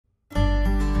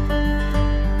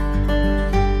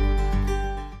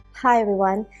Hi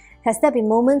everyone. Has there been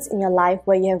moments in your life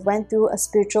where you have went through a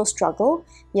spiritual struggle?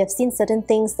 You have seen certain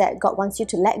things that God wants you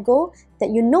to let go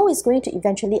that you know is going to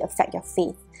eventually affect your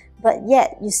faith, but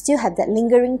yet you still have that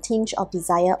lingering tinge of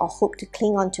desire or hope to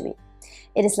cling on to it.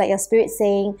 It is like your spirit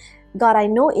saying, God, I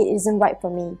know it isn't right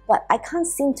for me, but I can't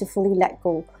seem to fully let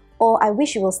go, or I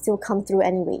wish you will still come through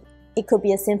anyway. It could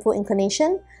be a sinful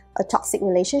inclination, a toxic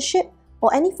relationship,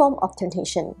 or any form of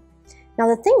temptation. Now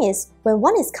the thing is, when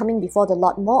one is coming before the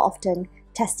Lord more often,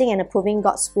 testing and approving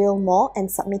God's will more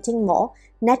and submitting more,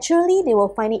 naturally they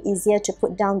will find it easier to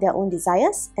put down their own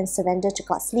desires and surrender to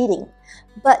God's leading.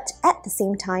 But at the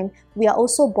same time, we are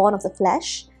also born of the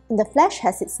flesh, and the flesh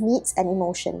has its needs and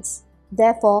emotions.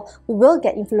 Therefore, we will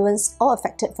get influenced or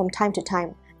affected from time to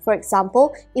time. For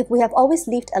example, if we have always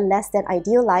lived a less than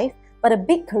ideal life, but a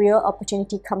big career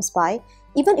opportunity comes by,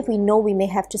 even if we know we may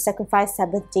have to sacrifice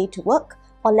Sabbath day to work,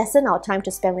 or lessen our time to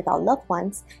spend with our loved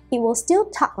ones, it will still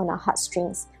tug on our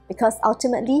heartstrings because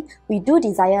ultimately we do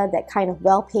desire that kind of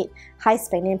well-paid,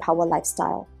 high-spending power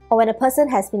lifestyle. Or when a person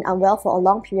has been unwell for a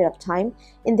long period of time,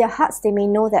 in their hearts they may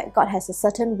know that God has a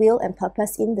certain will and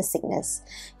purpose in the sickness.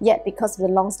 Yet because of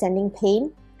the long-standing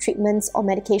pain, treatments or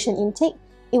medication intake,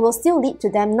 it will still lead to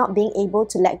them not being able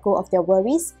to let go of their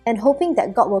worries and hoping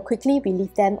that God will quickly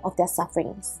relieve them of their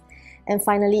sufferings. And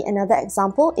finally, another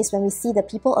example is when we see the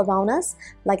people around us,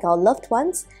 like our loved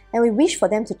ones, and we wish for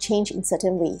them to change in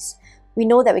certain ways. We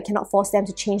know that we cannot force them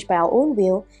to change by our own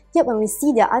will, yet when we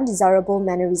see their undesirable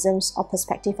mannerisms or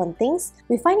perspective on things,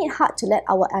 we find it hard to let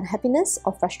our unhappiness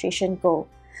or frustration go.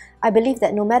 I believe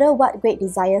that no matter what great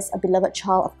desires a beloved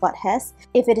child of God has,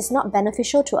 if it is not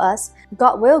beneficial to us,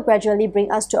 God will gradually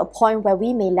bring us to a point where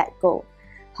we may let go.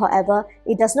 However,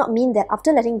 it does not mean that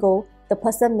after letting go, the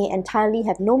person may entirely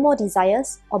have no more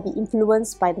desires or be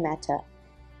influenced by the matter.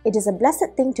 It is a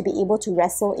blessed thing to be able to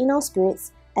wrestle in our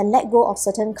spirits and let go of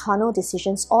certain carnal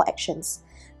decisions or actions.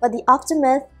 But the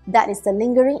aftermath, that is the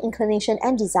lingering inclination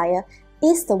and desire,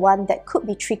 is the one that could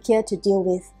be trickier to deal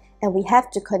with, and we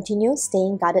have to continue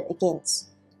staying guarded against.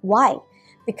 Why?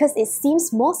 Because it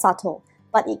seems more subtle,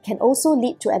 but it can also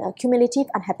lead to an accumulative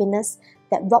unhappiness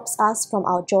that robs us from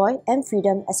our joy and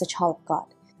freedom as a child of God.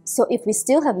 So if we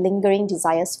still have lingering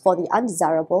desires for the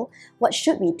undesirable, what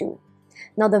should we do?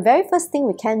 Now the very first thing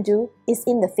we can do is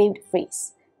in the famed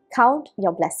phrase, count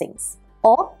your blessings,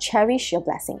 or cherish your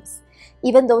blessings.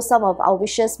 Even though some of our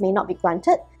wishes may not be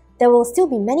granted, there will still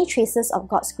be many traces of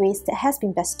God's grace that has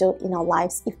been bestowed in our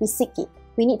lives if we seek it.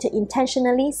 We need to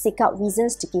intentionally seek out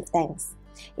reasons to give thanks.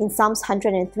 In Psalms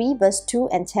 103 verse 2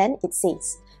 and 10 it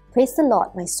says, "Praise the Lord,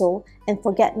 my soul, and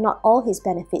forget not all His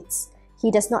benefits. He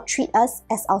does not treat us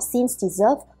as our sins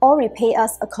deserve or repay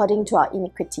us according to our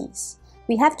iniquities."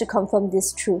 We have to confirm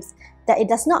this truth, that it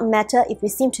does not matter if we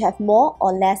seem to have more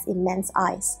or less in man's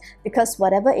eyes, because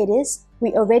whatever it is,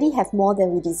 we already have more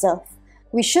than we deserve.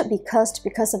 We should be cursed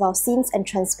because of our sins and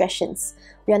transgressions.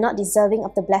 We are not deserving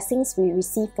of the blessings we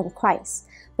receive from Christ,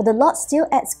 but the Lord still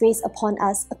adds grace upon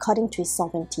us according to His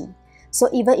sovereignty. So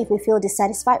even if we feel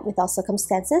dissatisfied with our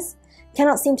circumstances,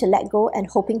 cannot seem to let go and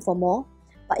hoping for more,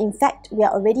 but in fact, we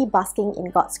are already basking in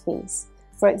God's grace.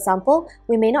 For example,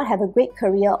 we may not have a great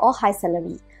career or high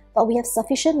salary, but we have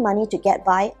sufficient money to get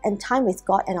by and time with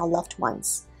God and our loved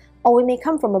ones. Or we may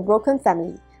come from a broken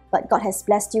family, but God has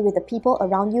blessed you with the people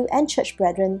around you and church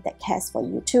brethren that cares for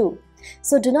you too.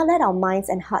 So do not let our minds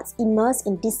and hearts immerse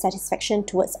in dissatisfaction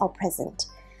towards our present.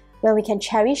 When we can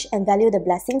cherish and value the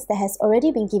blessings that has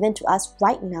already been given to us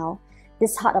right now,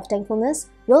 this heart of thankfulness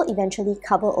will eventually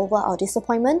cover over our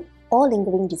disappointment or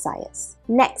lingering desires.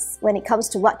 Next, when it comes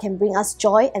to what can bring us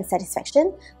joy and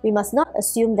satisfaction, we must not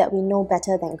assume that we know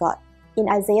better than God. In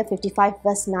Isaiah 55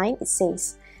 verse 9 it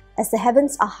says, "As the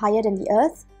heavens are higher than the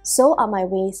earth, so are my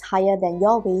ways higher than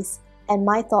your ways, and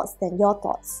my thoughts than your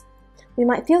thoughts." We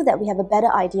might feel that we have a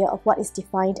better idea of what is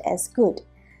defined as good.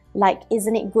 Like,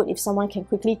 isn't it good if someone can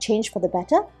quickly change for the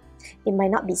better? It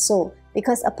might not be so,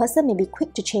 because a person may be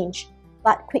quick to change,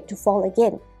 but quick to fall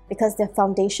again, because their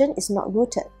foundation is not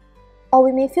rooted. Or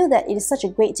we may feel that it is such a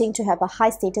great thing to have a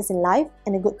high status in life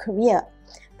and a good career,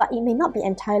 but it may not be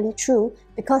entirely true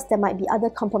because there might be other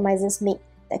compromises made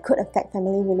that could affect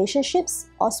family relationships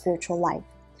or spiritual life.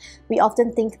 We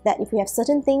often think that if we have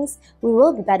certain things, we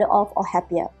will be better off or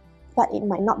happier, but it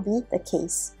might not be the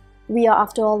case. We are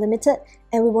after all limited,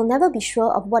 and we will never be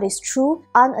sure of what is true,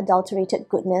 unadulterated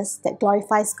goodness that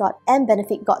glorifies God and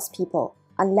benefits God's people,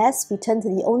 unless we turn to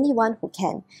the only one who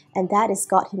can, and that is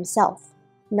God Himself.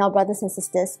 Now, brothers and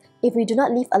sisters, if we do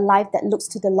not live a life that looks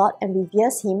to the Lord and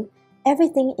reveres Him,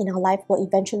 everything in our life will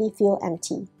eventually feel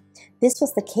empty. This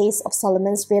was the case of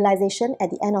Solomon's realization at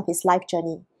the end of his life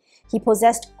journey. He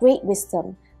possessed great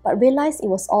wisdom, but realized it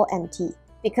was all empty.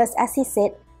 Because as he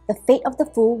said, the fate of the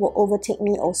fool will overtake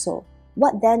me also.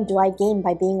 What then do I gain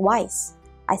by being wise?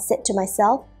 I said to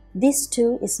myself, this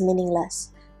too is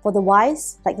meaningless. For the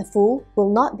wise, like the fool, will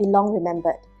not be long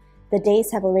remembered. The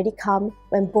days have already come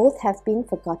when both have been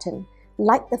forgotten.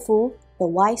 Like the fool, the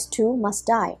wise too must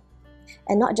die.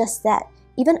 And not just that,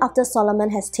 even after Solomon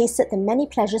has tasted the many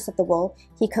pleasures of the world,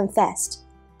 he confessed,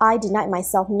 I denied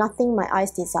myself nothing my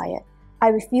eyes desired. I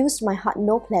refused my heart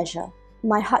no pleasure.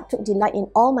 My heart took delight in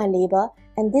all my labor,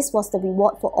 and this was the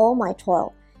reward for all my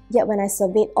toil. Yet when I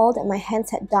surveyed all that my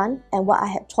hands had done and what I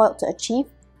had toiled to achieve,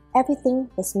 everything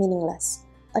was meaningless,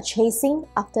 a chasing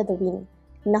after the wind.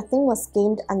 Nothing was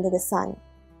gained under the sun.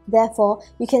 Therefore,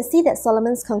 you can see that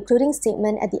Solomon's concluding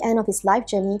statement at the end of his life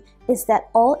journey is that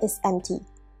all is empty.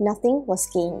 Nothing was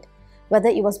gained. Whether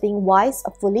it was being wise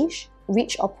or foolish,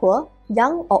 rich or poor,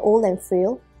 young or old and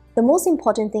frail, the most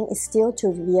important thing is still to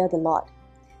revere the Lord.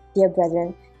 Dear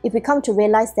brethren, if we come to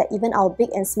realize that even our big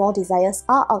and small desires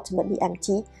are ultimately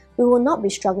empty, we will not be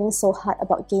struggling so hard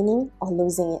about gaining or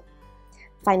losing it.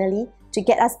 Finally, to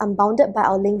get us unbounded by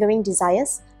our lingering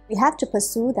desires, we have to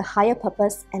pursue the higher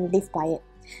purpose and live by it.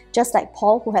 Just like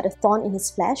Paul, who had a thorn in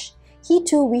his flesh, he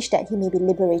too wished that he may be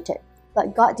liberated.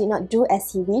 But God did not do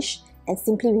as he wished and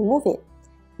simply remove it.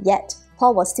 Yet,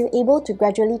 Paul was still able to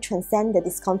gradually transcend the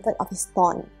discomfort of his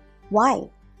thorn. Why?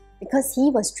 Because he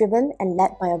was driven and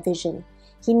led by a vision.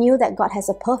 He knew that God has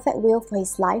a perfect will for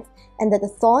his life and that the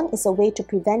thorn is a way to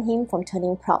prevent him from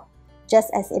turning proud. Just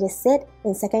as it is said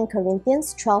in 2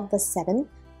 Corinthians 12 verse 7,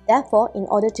 therefore, in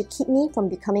order to keep me from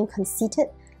becoming conceited,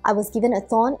 I was given a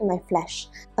thorn in my flesh,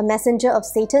 a messenger of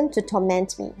Satan to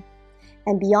torment me.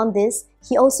 And beyond this,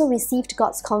 he also received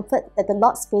God's comfort that the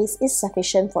Lord's grace is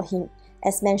sufficient for him,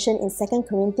 as mentioned in 2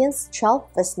 Corinthians 12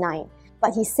 verse 9.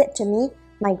 But he said to me,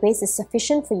 my grace is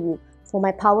sufficient for you, for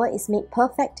my power is made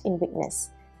perfect in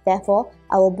weakness. Therefore,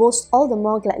 I will boast all the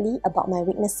more gladly about my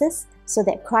weaknesses, so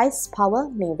that Christ's power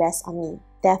may rest on me.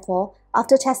 Therefore,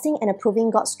 after testing and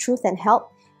approving God's truth and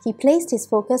help, he placed his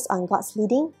focus on God's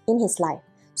leading in his life,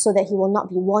 so that he will not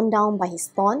be worn down by his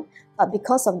thorn, but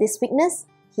because of this weakness,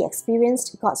 he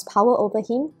experienced God's power over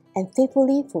him and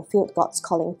faithfully fulfilled God's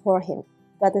calling for him.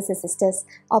 Brothers and sisters,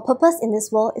 our purpose in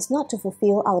this world is not to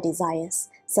fulfill our desires,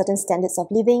 certain standards of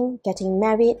living, getting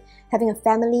married, having a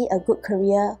family, a good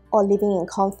career, or living in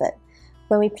comfort.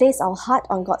 When we place our heart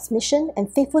on God's mission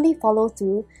and faithfully follow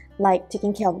through, like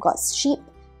taking care of God's sheep,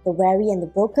 the weary and the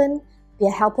broken, be a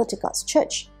helper to God's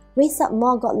church, raise up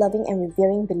more God-loving and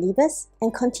revering believers,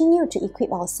 and continue to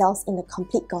equip ourselves in the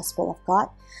complete gospel of God,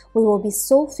 we will be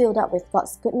so filled up with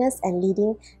God's goodness and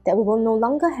leading that we will no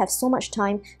longer have so much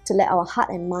time to let our heart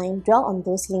and mind dwell on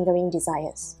those lingering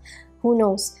desires. Who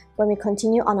knows, when we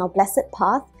continue on our blessed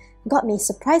path, God may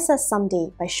surprise us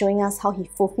someday by showing us how He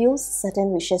fulfills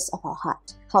certain wishes of our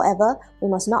heart. However, we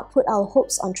must not put our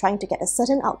hopes on trying to get a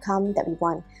certain outcome that we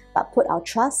want, but put our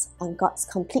trust on God's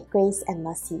complete grace and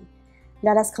mercy.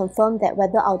 Let us confirm that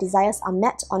whether our desires are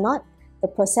met or not, the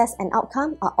process and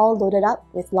outcome are all loaded up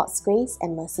with Lord's grace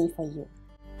and mercy for you.